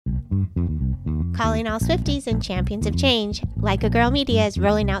Calling all Swifties and champions of change, Like a Girl Media is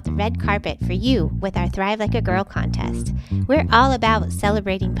rolling out the red carpet for you with our Thrive Like a Girl contest. We're all about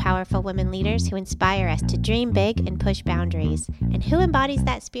celebrating powerful women leaders who inspire us to dream big and push boundaries. And who embodies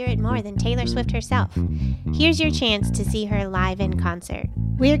that spirit more than Taylor Swift herself? Here's your chance to see her live in concert.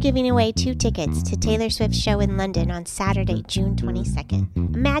 We're giving away 2 tickets to Taylor Swift's show in London on Saturday, June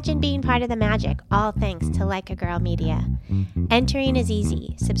 22nd. Imagine being part of the magic, all thanks to Like a Girl Media. Entering is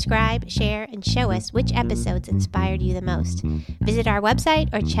easy. Subscribe, share, and show us which episodes inspired you the most. Visit our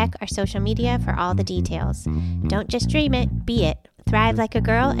website or check our social media for all the details. Don't just dream it, be it. Thrive like a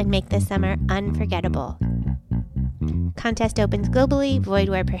girl and make this summer unforgettable. Contest opens globally, void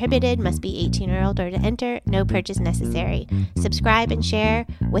where prohibited, must be 18 or older to enter, no purchase necessary. Subscribe and share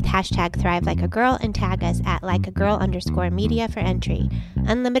with hashtag Thrive Like a Girl and tag us at likeagirl_media for entry.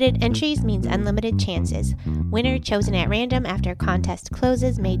 Unlimited entries means unlimited chances. Winner chosen at random after contest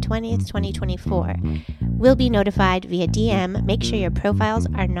closes May 20th, 2024. Will be notified via DM. Make sure your profiles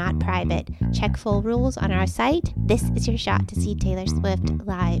are not private. Check full rules on our site. This is your shot to see Taylor Swift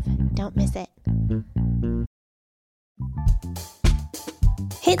live. Don't miss it.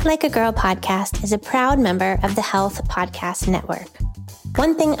 Hit Like a Girl podcast is a proud member of the Health Podcast Network.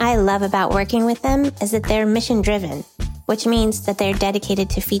 One thing I love about working with them is that they're mission-driven, which means that they're dedicated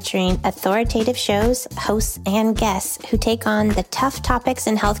to featuring authoritative shows, hosts, and guests who take on the tough topics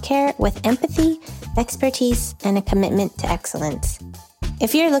in healthcare with empathy, expertise, and a commitment to excellence.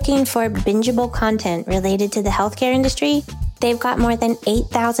 If you're looking for bingeable content related to the healthcare industry, they've got more than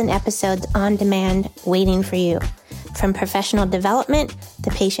 8,000 episodes on demand waiting for you. From professional development,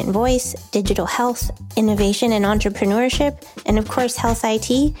 the patient voice, digital health, innovation and entrepreneurship, and of course, health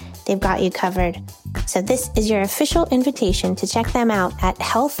IT, they've got you covered. So this is your official invitation to check them out at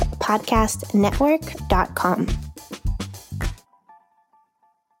healthpodcastnetwork.com.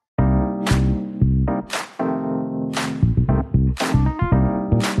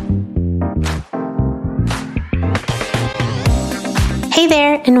 Hey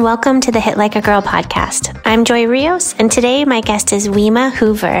there, and welcome to the Hit Like a Girl podcast. I'm Joy Rios, and today my guest is Wema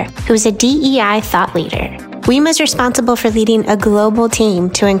Hoover, who's a DEI thought leader. Wema's responsible for leading a global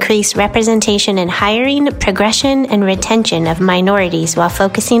team to increase representation in hiring, progression, and retention of minorities while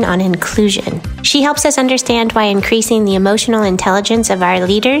focusing on inclusion. She helps us understand why increasing the emotional intelligence of our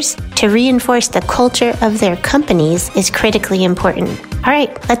leaders to reinforce the culture of their companies is critically important. All right,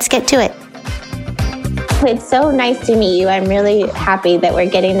 let's get to it. It's so nice to meet you. I'm really happy that we're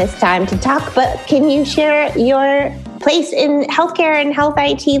getting this time to talk, but can you share your place in healthcare and health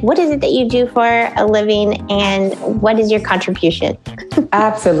IT? What is it that you do for a living and what is your contribution?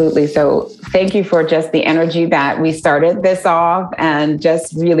 Absolutely. So thank you for just the energy that we started this off and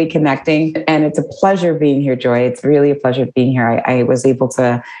just really connecting. And it's a pleasure being here, Joy. It's really a pleasure being here. I was able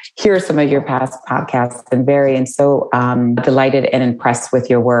to hear some of your past podcasts and so delighted and impressed with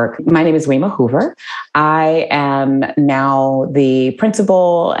your work. My name is Wema Hoover. I am now the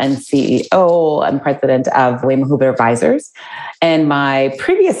principal and CEO and president of Wema Hoover Advisors. In my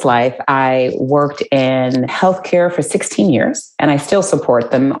previous life, I worked in healthcare for 16 years, and I still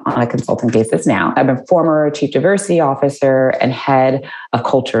support them on a consulting basis now. I'm a former chief diversity officer and head of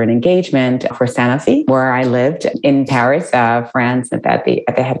culture and engagement for Sanofi, where I lived in Paris, France, at the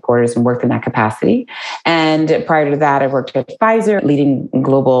headquarters and worked in that capacity. And prior to that, I worked at Pfizer, leading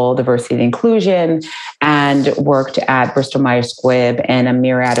global diversity and inclusion, and worked at Bristol Myers Squibb in a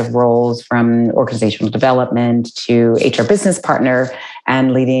myriad of roles from organizational development to HR business partner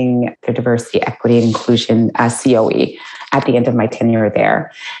and leading their diversity, equity, and inclusion as COE at the end of my tenure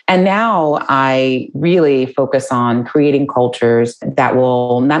there. And now I really focus on creating cultures that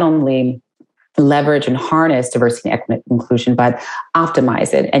will not only leverage and harness diversity and equity inclusion, but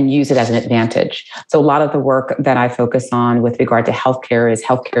optimize it and use it as an advantage. So a lot of the work that I focus on with regard to healthcare is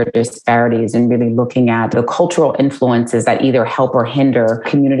healthcare disparities and really looking at the cultural influences that either help or hinder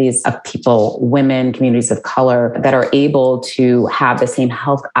communities of people, women, communities of color that are able to have the same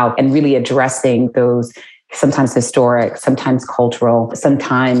health out and really addressing those sometimes historic, sometimes cultural,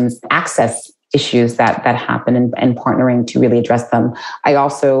 sometimes access issues that happen and partnering to really address them. I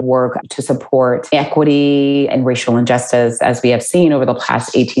also work to support equity and racial injustice, as we have seen over the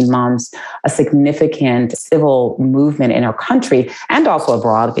past 18 months, a significant civil movement in our country and also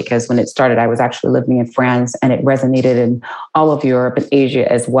abroad, because when it started, I was actually living in France and it resonated in all of Europe and Asia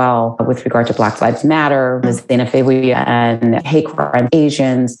as well with regard to Black Lives Matter, xenophobia and hate crime,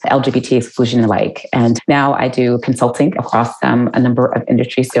 Asians, LGBT exclusion and the like. And now I do consulting across a number of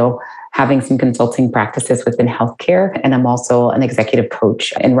industries. So having some consulting practices within healthcare. And I'm also an executive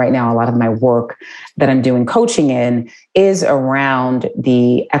coach. And right now, a lot of my work that I'm doing coaching in is around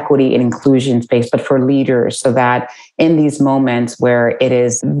the equity and inclusion space, but for leaders, so that in these moments where it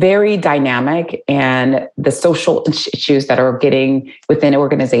is very dynamic and the social issues that are getting within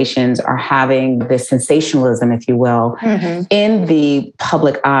organizations are having this sensationalism, if you will, in the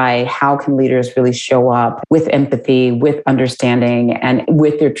public eye, how can leaders really show up with empathy, with understanding, and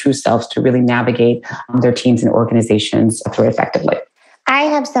with their true selves to really navigate their teams and organizations through effectively? I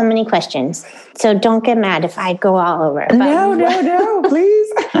have so many questions, so don't get mad if I go all over. No, please.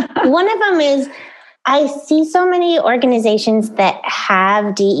 One of them is, I see so many organizations that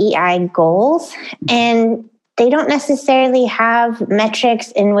have DEI goals, and they don't necessarily have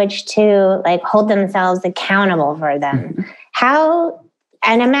metrics in which to like hold themselves accountable for them. How,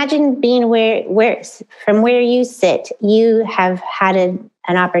 and imagine being where from where you sit, you have had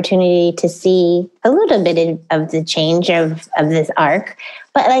an opportunity to see a little bit of the change of this arc,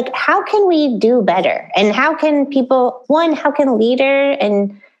 but like, how can we do better? And how can people, how can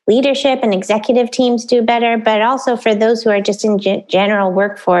leadership and executive teams do better? But also for those who are just in general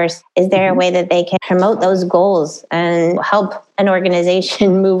workforce, is there a way that they can promote those goals and help an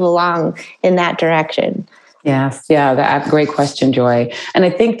organization move along in that direction? Yes. Yeah. That's a great question, Joy. And I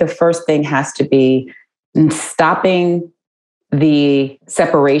think the first thing has to be stopping the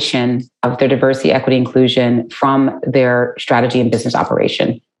separation of their diversity, equity, inclusion from their strategy and business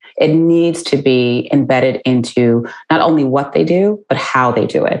operation. It needs to be embedded into not only what they do, but how they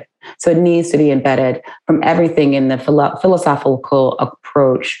do it. So it needs to be embedded from everything in the philosophical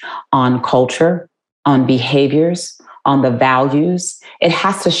approach on culture, on behaviors, on the values. It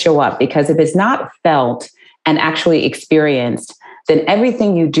has to show up, because if it's not felt and actually experienced, then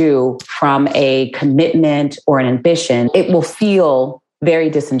everything you do from a commitment or an ambition, it will feel very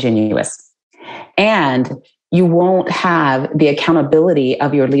disingenuous. And you won't have the accountability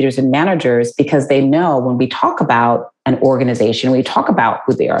of your leaders and managers, because they know when we talk about an organization, we talk about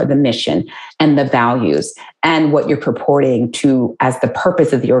who they are, the mission and the values and what you're purporting to as the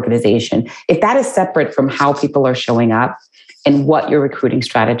purpose of the organization. If that is separate from how people are showing up and what your recruiting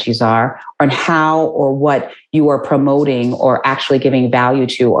strategies are, or how or what you are promoting or actually giving value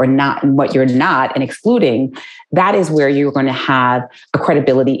to or not, and what you're not and excluding, that is where you're going to have a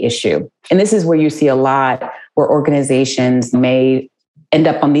credibility issue. And this is where you see a lot where organizations may end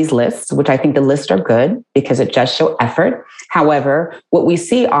up on these lists, which I think the lists are good because it does show effort. However, what we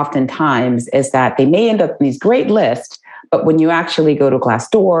see oftentimes is that they may end up in these great lists, but when you actually go to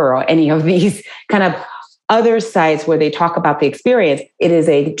Glassdoor or any of these kind of other sites where they talk about the experience, it is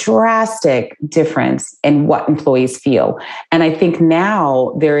a drastic difference in what employees feel. And I think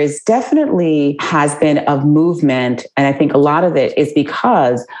now there is definitely has been a movement, and I think a lot of it is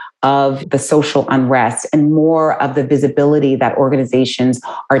because of the social unrest and more of the visibility that organizations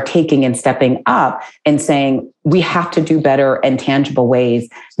are taking and stepping up and saying, we have to do better in tangible ways,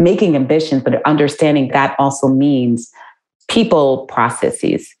 making ambitions, but understanding that also means people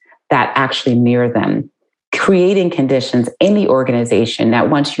processes that actually mirror them. Creating conditions in the organization that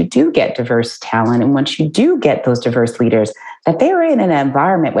once you do get diverse talent and once you do get those diverse leaders, that they're in an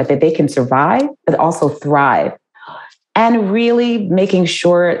environment where they can survive, but also thrive. And really making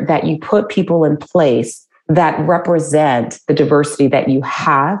sure that you put people in place that represent the diversity that you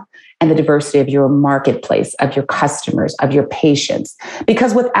have and the diversity of your marketplace, of your customers, of your patients.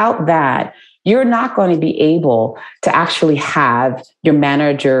 Because without that, you're not going to be able to actually have your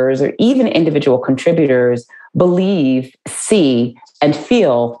managers or even individual contributors believe, see, and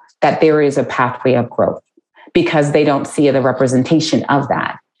feel that there is a pathway of growth because they don't see the representation of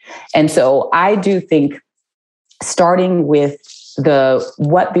that. And so I do think starting with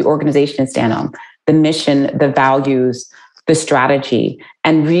what the organization stands on, the mission, the values, the strategy,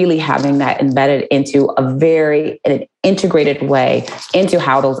 and really having that embedded into an integrated way into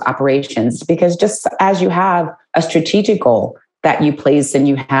how those operations, because just as you have a strategic goal that you place and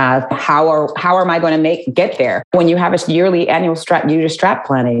you have, how am I going to get there? When you have a yearly annual strat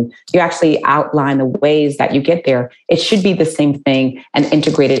planning, you actually outline the ways that you get there. It should be the same thing and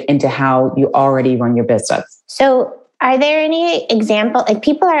integrated into how you already run your business. So are there any example, like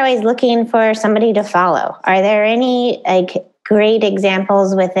people are always looking for somebody to follow. Are there any like great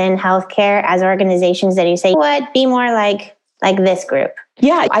examples within healthcare as organizations that you say, what, be more like this group?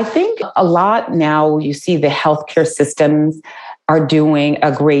 Yeah, I think a lot now you see the healthcare systems are doing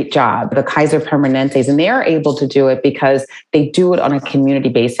a great job, the Kaiser Permanentes, and they are able to do it because they do it on a community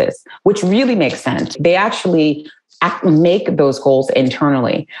basis, which really makes sense. They actually make those goals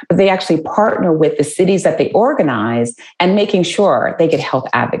internally, but they actually partner with the cities that they organize and making sure they get health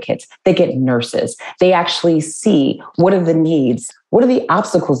advocates, they get nurses, they actually see what are the needs, what are the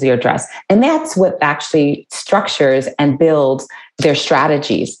obstacles they address. And that's what actually structures and builds their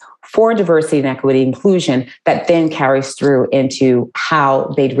strategies for diversity and equity inclusion that then carries through into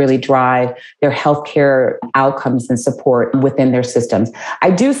how they really drive their healthcare outcomes and support within their systems.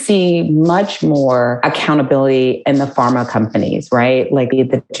 I do see much more accountability in the pharma companies, right? Like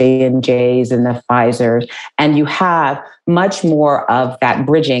the J&Js and the Pfizers. And you have much more of that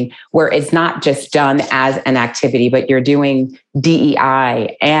bridging where it's not just done as an activity, but you're doing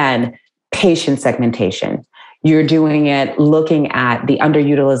DEI and patient segmentation. You're doing it looking at the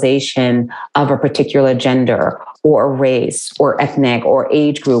underutilization of a particular gender or a race or ethnic or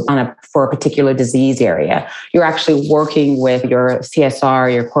age group for a particular disease area. You're actually working with your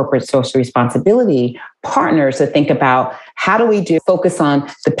CSR, your corporate social responsibility partners to think about how do we focus on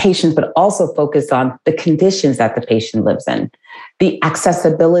the patient, but also focus on the conditions that the patient lives in, the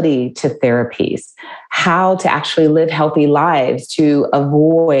accessibility to therapies, how to actually live healthy lives to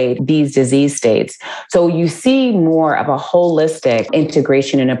avoid these disease states. So you see more of a holistic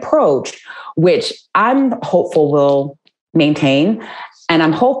integration and approach, which I'm hopeful will maintain. And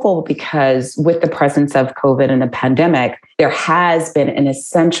I'm hopeful because with the presence of COVID and the pandemic, there has been an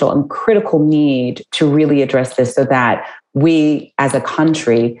essential and critical need to really address this so that we as a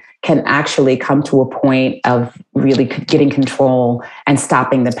country can actually come to a point of really getting control and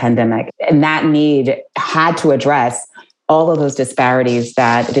stopping the pandemic. And that need had to address all of those disparities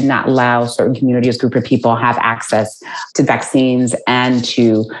that did not allow certain communities, group of people have access to vaccines and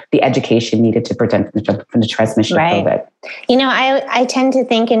to the education needed to prevent from the transmission of COVID. You know, I tend to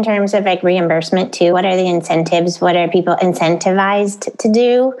think in terms of like reimbursement too. What are the incentives? What are people incentivized to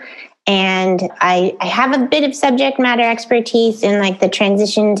do? And I have a bit of subject matter expertise in like the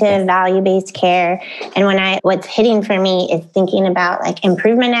transition to value-based care. And what's hitting for me is thinking about like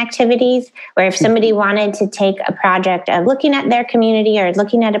improvement activities, where if somebody wanted to take a project of looking at their community or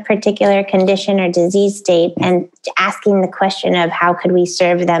looking at a particular condition or disease state and asking the question of how could we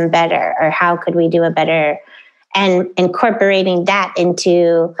serve them better or how could we do a better, and incorporating that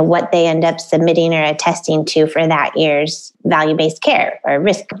into what they end up submitting or attesting to for that year's value-based care or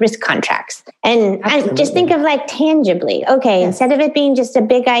risk contracts. And I just think of like tangibly, okay, instead of it being just a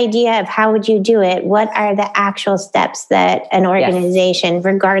big idea of how would you do it, what are the actual steps that an organization,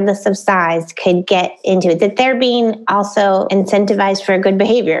 regardless of size, could get into? That they're being also incentivized for good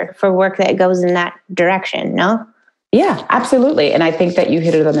behavior, for work that goes in that direction, no? Yeah, absolutely. And I think that you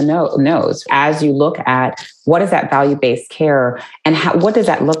hit it on the nose as you look at what is that value-based care and what does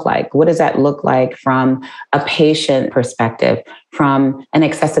that look like? What does that look like from a patient perspective, from an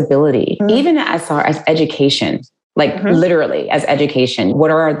accessibility, even as far as education? Like literally as education,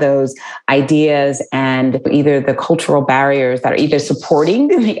 what are those ideas and either the cultural barriers that are either supporting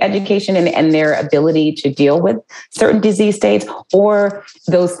the education and their ability to deal with certain disease states, or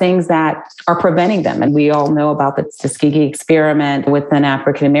those things that are preventing them? And we all know about the Tuskegee experiment within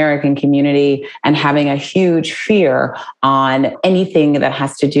African-American community and having a huge fear on anything that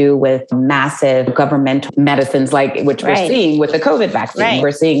has to do with massive governmental medicines, like which we're seeing with the COVID vaccine.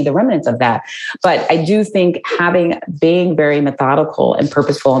 We're seeing the remnants of that. But I do think being very methodical and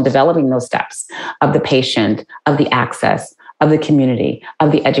purposeful in developing those steps of the patient, of the access, of the community,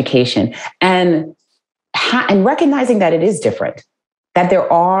 of the education, and recognizing that it is different, that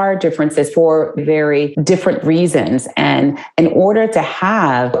there are differences for very different reasons. And in order to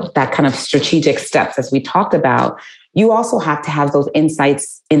have that kind of strategic steps, as we talked about, you also have to have those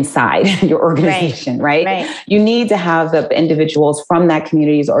insights inside your organization, right? You need to have the individuals from that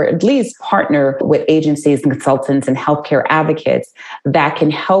communities, or at least partner with agencies and consultants and healthcare advocates that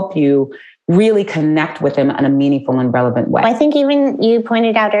can help you really connect with them in a meaningful and relevant way. I think even you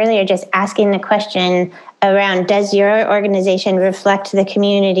pointed out earlier, just asking the question around, does your organization reflect the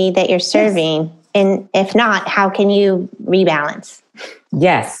community that you're serving? Yes. And if not, how can you rebalance?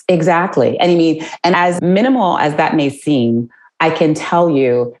 Yes, exactly. And I mean, and as minimal as that may seem, I can tell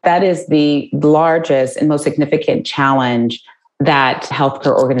you that is the largest and most significant challenge that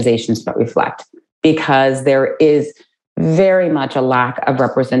healthcare organizations reflect, because there is very much a lack of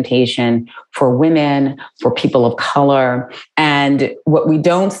representation for women, for people of color. And what we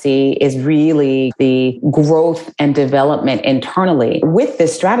don't see is really the growth and development internally with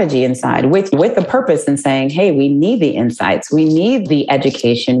this strategy inside, with the purpose in saying, hey, we need the insights, we need the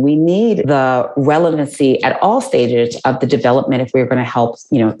education, we need the relevancy at all stages of the development if we're going to help,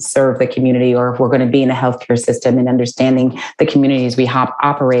 serve the community, or if we're going to be in the healthcare system and understanding the communities we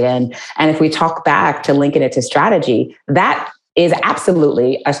operate in. And if we talk back to linking it to strategy, that is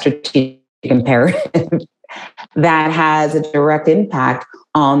absolutely a strategic imperative that has a direct impact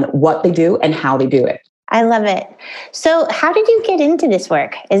on what they do and how they do it. I love it. So how did you get into this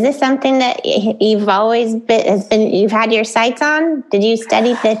work? Is this something that you've always you've had your sights on? Did you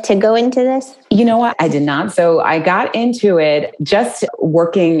study to go into this? You know what? I did not. So I got into it just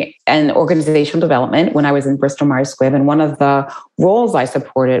working in organizational development when I was in Bristol Myers Squibb. And one of the roles I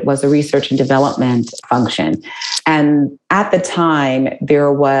supported was a research and development function. And at the time,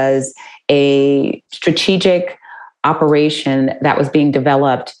 there was a strategic operation that was being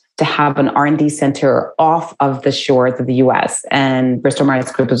developed to have an R&D center off of the shores of the US. And Bristol Myers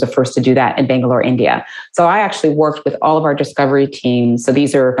Squibb was the first to do that in Bangalore, India. So I actually worked with all of our discovery teams. So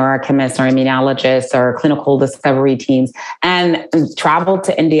these are our chemists, our immunologists, our clinical discovery teams, and traveled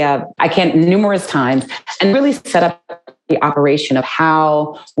to India, numerous times, and really set up the operation of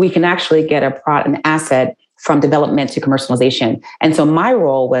how we can actually get an asset from development to commercialization. And so my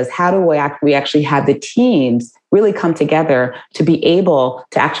role was, how do we actually have the teams really come together to be able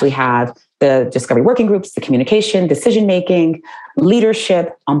to actually have the discovery working groups, the communication, decision-making,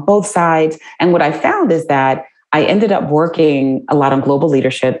 leadership on both sides. And what I found is that I ended up working a lot on global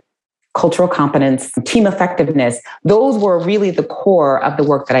leadership, cultural competence, team effectiveness. Those were really the core of the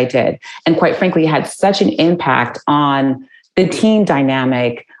work that I did. And quite frankly, it had such an impact on the team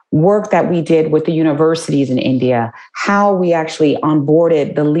dynamic, work that we did with the universities in India, how we actually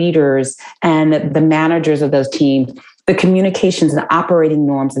onboarded the leaders and the managers of those teams, the communications and operating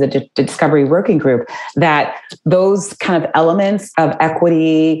norms of the discovery working group, that those kind of elements of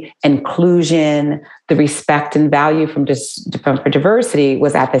equity, inclusion, the respect and value for diversity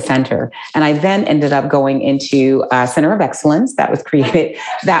was at the center. And I then ended up going into a center of excellence that was created,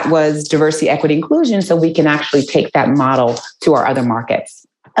 that was diversity, equity, inclusion, so we can actually take that model to our other markets.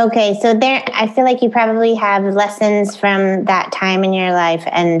 Okay, so I feel like you probably have lessons from that time in your life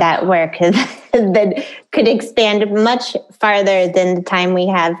and that work that could expand much farther than the time we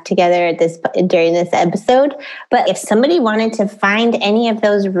have together during this episode. But if somebody wanted to find any of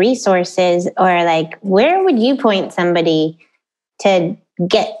those resources, or where would you point somebody to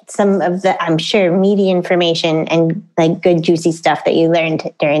get some of the, I'm sure, meaty information and good juicy stuff that you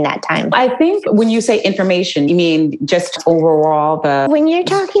learned during that time? I think when you say information, you mean just overall when you're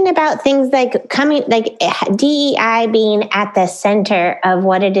talking about things like DEI being at the center of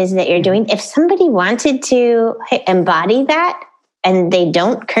what it is that you're doing, if somebody wanted to embody that and they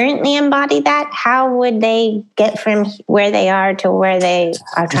don't currently embody that, how would they get from where they are to where they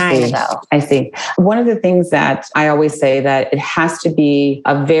are trying to go? I see. One of the things that I always say, that it has to be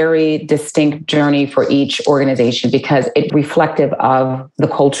a very distinct journey for each organization, because it's reflective of the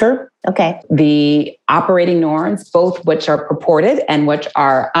culture, the operating norms, both which are purported and which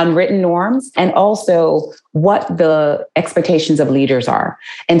are unwritten norms, and also what the expectations of leaders are.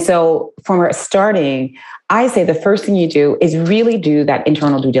 And so from starting, I say the first thing you do is really do that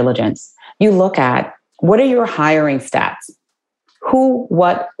internal due diligence. You look at, what are your hiring stats? Who,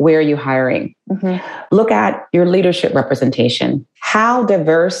 what, where are you hiring? Mm-hmm. Look at your leadership representation. How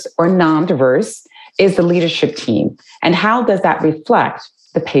diverse or non-diverse is the leadership team? And how does that reflect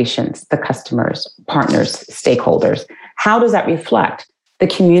the patients, the customers, partners, stakeholders? How does that reflect the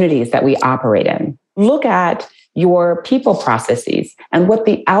communities that we operate in? Look at your people processes and what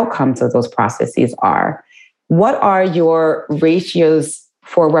the outcomes of those processes are. What are your ratios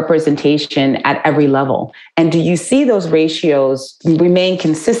for representation at every level? And do you see those ratios remain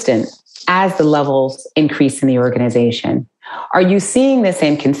consistent as the levels increase in the organization? Are you seeing the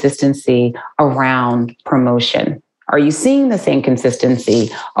same consistency around promotion? Are you seeing the same consistency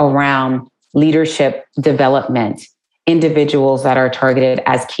around leadership development, individuals that are targeted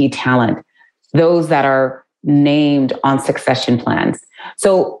as key talent, those that are named on succession plans?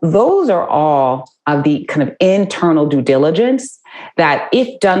 So those are all of the kind of internal due diligence that,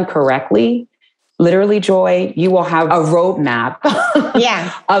 if done correctly, literally, Joy, you will have a roadmap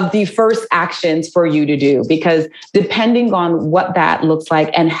of the first actions for you to do. Because depending on what that looks like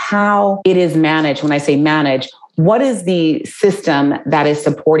and how it is managed, when I say manage, what is the system that is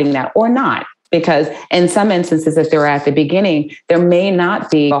supporting that or not? Because in some instances, if they're at the beginning, there may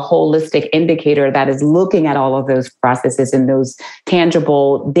not be a holistic indicator that is looking at all of those processes and those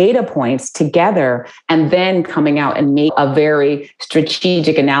tangible data points together, and then coming out and make a very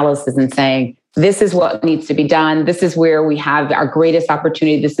strategic analysis and saying, this is what needs to be done. This is where we have our greatest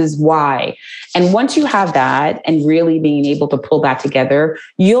opportunity. This is why. And once you have that and really being able to pull that together,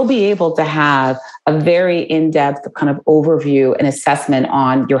 you'll be able to have a very in-depth kind of overview and assessment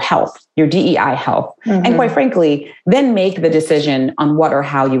on your health, your DEI health. Mm-hmm. And quite frankly, then make the decision on what or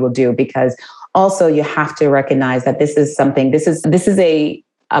how you will do. Because also you have to recognize that this is a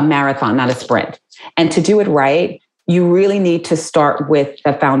marathon, not a sprint. And to do it right, you really need to start with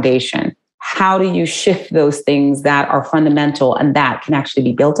the foundation. How do you shift those things that are fundamental and that can actually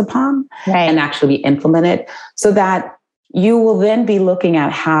be built upon and actually be implemented, so that you will then be looking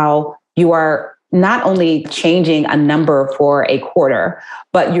at how you are not only changing a number for a quarter,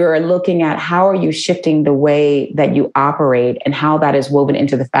 but you're looking at how are you shifting the way that you operate and how that is woven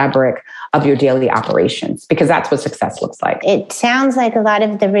into the fabric of your daily operations, because that's what success looks like. It sounds like a lot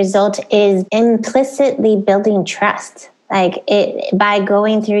of the result is implicitly building trust. By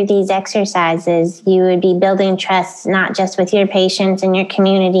going through these exercises, you would be building trust, not just with your patients and your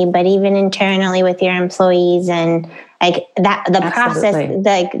community, but even internally with your employees. And the process,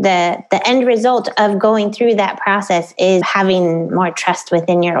 the end result of going through that process is having more trust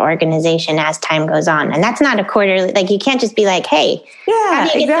within your organization as time goes on. And that's not a quarterly, you can't just be like, hey, how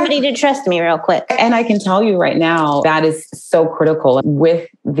do you get somebody to trust me real quick? And I can tell you right now, that is so critical with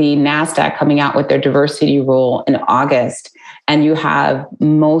the NASDAQ coming out with their diversity rule in August. And you have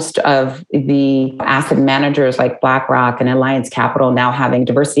most of the asset managers like BlackRock and Alliance Capital now having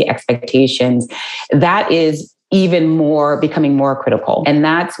diversity expectations. That is even more becoming more critical. And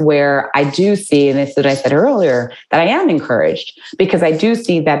that's where I do see, and this is what I said earlier, that I am encouraged, because I do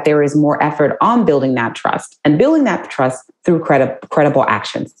see that there is more effort on building that trust and building that trust through credible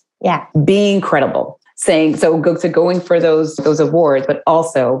actions. Yeah. Being credible, going for those awards, but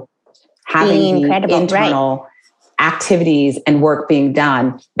also having the internal activities and work being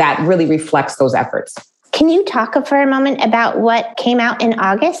done that really reflects those efforts. Can you talk for a moment about what came out in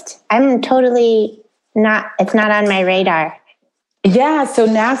August? It's not on my radar. Yeah, so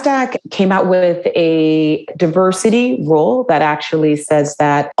NASDAQ came out with a diversity rule that actually says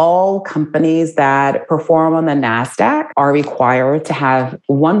that all companies that perform on the NASDAQ are required to have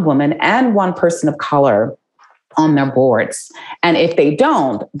one woman and one person of color on their boards. And if they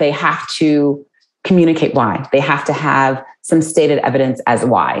don't, they have to communicate why. They have to have some stated evidence as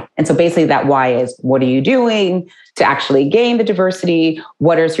why. And so basically that why is, what are you doing to actually gain the diversity?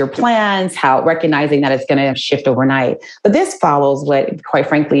 What is your plans? How, recognizing that it's going to shift overnight. But this follows what, quite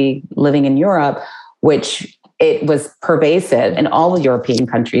frankly, living in Europe, which it was pervasive in all the European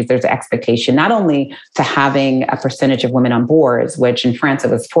countries. There's an expectation not only to having a percentage of women on boards, which in France it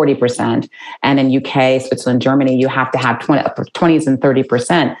was 40%, and in UK, Switzerland, Germany, you have to have 20s and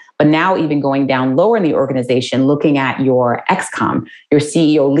 30%. But now even going down lower in the organization, looking at your ExCom, your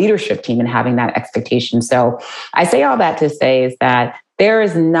CEO leadership team, and having that expectation. So I say all that to say is that there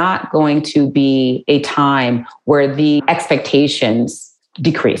is not going to be a time where the expectations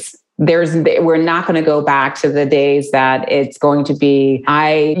decrease. We're not going to go back to the days that it's going to be,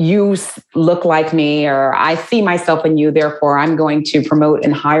 you look like me, or I see myself in you, therefore I'm going to promote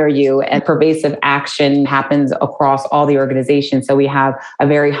and hire you. And pervasive action happens across all the organizations. So we have a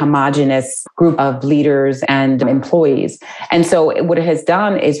very homogenous group of leaders and employees. And so what it has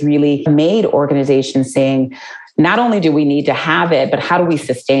done is really made organizations saying, not only do we need to have it, but how do we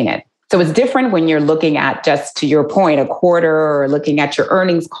sustain it? So it's different when you're looking at, just to your point, a quarter, or looking at your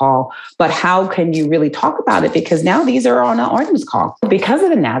earnings call, but how can you really talk about it? Because now these are on an earnings call. Because of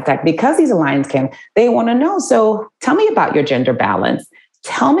the NASDAQ, because these alliance camps, they want to know. So tell me about your gender balance.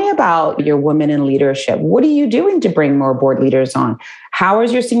 Tell me about your women in leadership. What are you doing to bring more board leaders on? How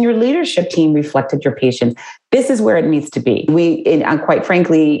has your senior leadership team reflected your patients? This is where it needs to be. And quite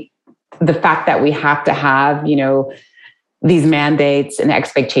frankly, the fact that we have to have, these mandates and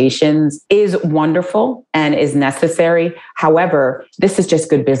expectations is wonderful and is necessary. However, this is just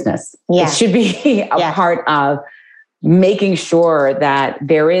good business. Yeah. It should be a part of making sure that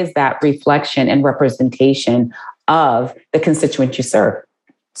there is that reflection and representation of the constituents you serve.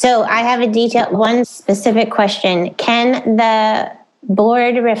 So I have one specific question. Can the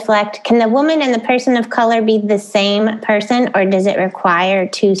board can the woman and the person of color be the same person, or does it require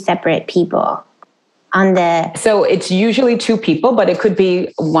two separate people? So it's usually two people, but it could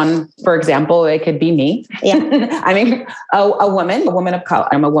be one. For example, it could be me. Yeah. I mean, a woman of color.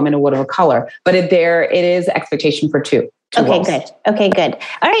 I'm a woman of color, but it is expectation for two. Okay, good. Okay, good.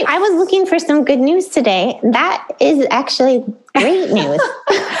 All right. I was looking for some good news today. That is actually great news.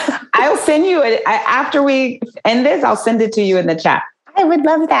 I'll send you it after we end this. I'll send it to you in the chat. I would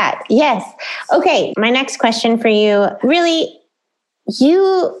love that. Yes. Okay. My next question for you, really,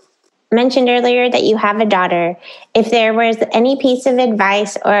 you mentioned earlier that you have a daughter. If there was any piece of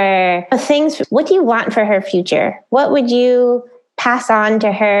advice or things, what do you want for her future? What would you pass on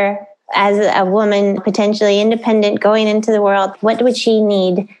to her as a woman, potentially independent, going into the world? What would she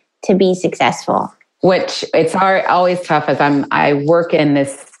need to be successful? Which it's always tough as I work in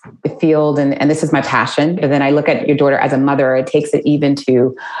this field and this is my passion. But then I look at your daughter as a mother, it takes it even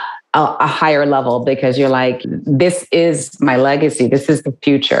to a higher level because you're like, this is my legacy. This is the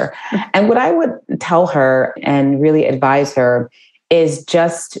future. And what I would tell her and really advise her is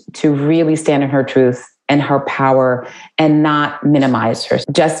just to really stand in her truth and her power and not minimize her,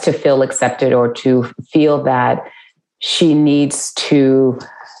 just to feel accepted or to feel that she needs to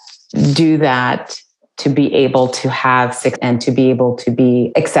do that to be able to have and to be able to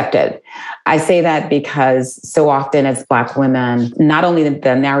be accepted. I say that because so often as Black women, not only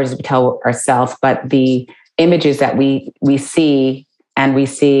the narratives we tell ourselves, but the images that we see and we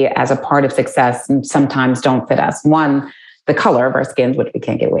see as a part of success sometimes don't fit us. One, the color of our skin, which we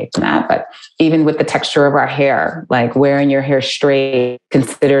can't get away from that, but even with the texture of our hair, like wearing your hair straight,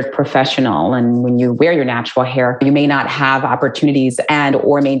 considered professional. And when you wear your natural hair, you may not have opportunities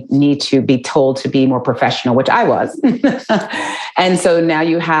or may need to be told to be more professional, which I was. And so now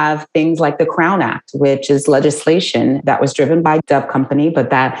you have things like the Crown Act, which is legislation that was driven by Dove Company, but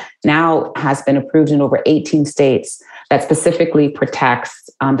that now has been approved in over 18 states that specifically protects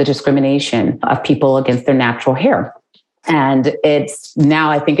the discrimination of people against their natural hair. And it's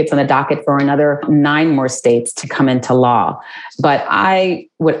now, I think it's on the docket for another 9 more states to come into law. But I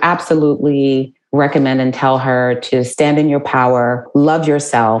would absolutely recommend and tell her to stand in your power, love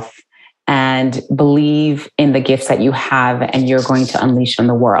yourself, and believe in the gifts that you have and you're going to unleash on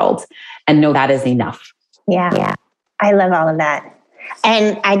the world. And know that is enough. Yeah. I love all of that.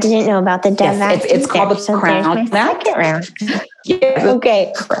 And I didn't know about the Dove Act. It's called the Crown Act. Second round. Yes.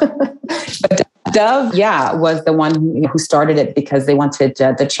 Okay. But Dove, was the one who started it because they wanted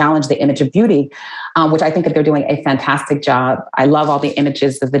to challenge the image of beauty, which I think that they're doing a fantastic job. I love all the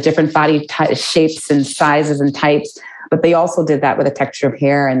images of the different body shapes and sizes and types, but they also did that with the texture of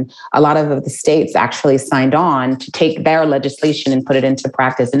hair. And a lot of the states actually signed on to take their legislation and put it into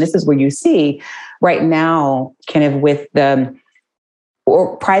practice. And this is where you see right now, kind of with the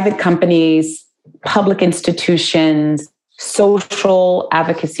private companies, public institutions, social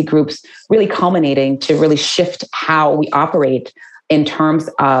advocacy groups really culminating to really shift how we operate in terms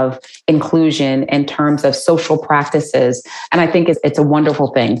of inclusion, in terms of social practices. And I think it's a wonderful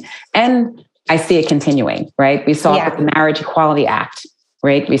thing. And I see it continuing, right? We saw the Marriage Equality Act,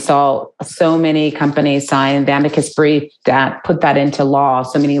 right? We saw so many companies sign the amicus brief that put that into law,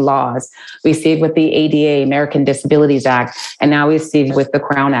 so many laws. We see it with the ADA, American Disabilities Act, and now we see it with the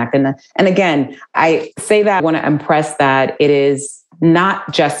Crown Act. And again, I say that I want to impress that it is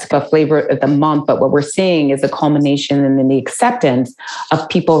not just a flavor of the month, but what we're seeing is a culmination and then the acceptance of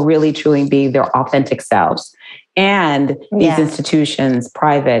people really truly being their authentic selves. And these institutions,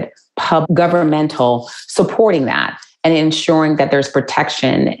 private, governmental, supporting that. And ensuring that there's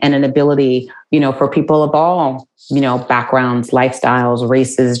protection and an ability, for people of all, backgrounds, lifestyles,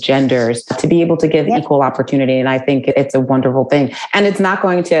 races, genders, to be able to give equal opportunity. And I think it's a wonderful thing. And that's not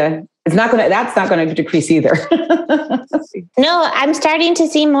going to decrease either. No, I'm starting to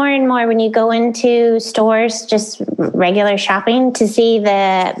see more and more when you go into stores, just regular shopping, to see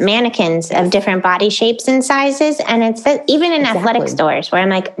the mannequins of different body shapes and sizes. And it's even in athletic stores where I'm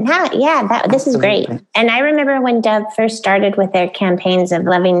like, this is great. And I remember when Dove first started with their campaigns of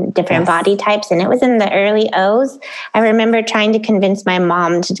loving different body types, and it was in the early O's. I remember trying to convince my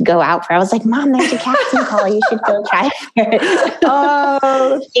mom to go out for it. I was like, Mom, there's a casting call. You should go try for it.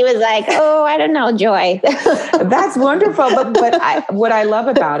 Oh, she was like, oh, I don't know, Joy. That's wonderful. But what I love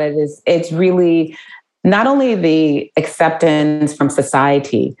about it is it's really not only the acceptance from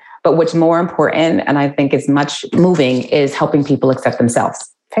society, but what's more important, and I think is much moving, is helping people accept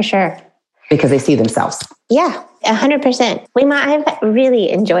themselves. For sure. Because they see themselves. Yeah, 100%. Wema, I've really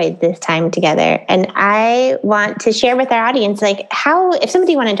enjoyed this time together. And I want to share with our audience, if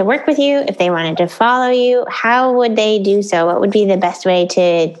somebody wanted to work with you, if they wanted to follow you, how would they do so? What would be the best way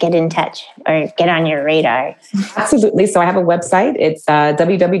to get in touch or get on your radar? Absolutely. So I have a website. It's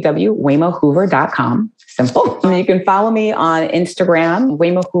www.wemahoover.com. Simple. You can follow me on Instagram,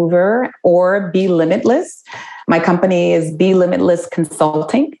 Wema Hoover, or Be Limitless. My company is Be Limitless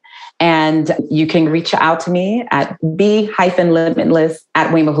Consulting. And you can reach out to me at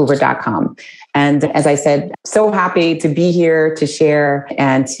b-limitless@wemahoover.com. And as I said, so happy to be here to share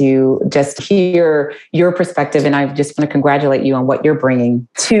and to just hear your perspective. And I just want to congratulate you on what you're bringing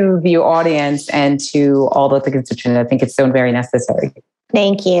to the audience and to all the constituents. I think it's so very necessary.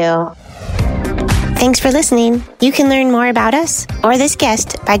 Thank you. Thanks for listening. You can learn more about us or this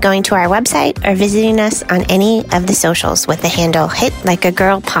guest by going to our website or visiting us on any of the socials with the handle Hit Like a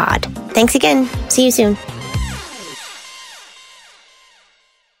Girl Pod. Thanks again. See you soon.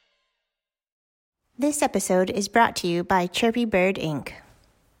 This episode is brought to you by Chirpy Bird Inc.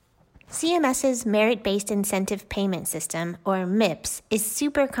 CMS's Merit-Based Incentive Payment System, or MIPS, is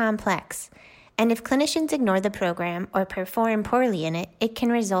super complex. And if clinicians ignore the program or perform poorly in it, it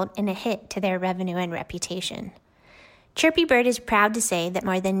can result in a hit to their revenue and reputation. Chirpy Bird is proud to say that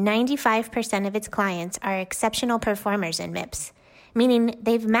more than 95% of its clients are exceptional performers in MIPS, meaning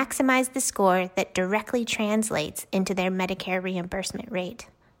they've maximized the score that directly translates into their Medicare reimbursement rate.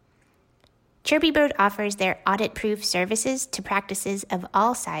 Chirpy Bird offers their audit-proof services to practices of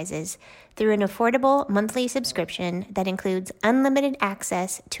all sizes through an affordable monthly subscription that includes unlimited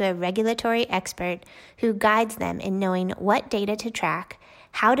access to a regulatory expert who guides them in knowing what data to track,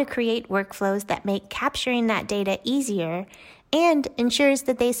 how to create workflows that make capturing that data easier, and ensures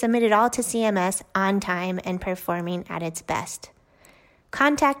that they submit it all to CMS on time and performing at its best.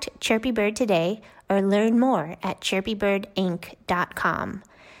 Contact Chirpy Bird today or learn more at chirpybirdinc.com.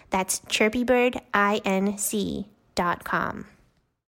 That's chirpybirdinc.com.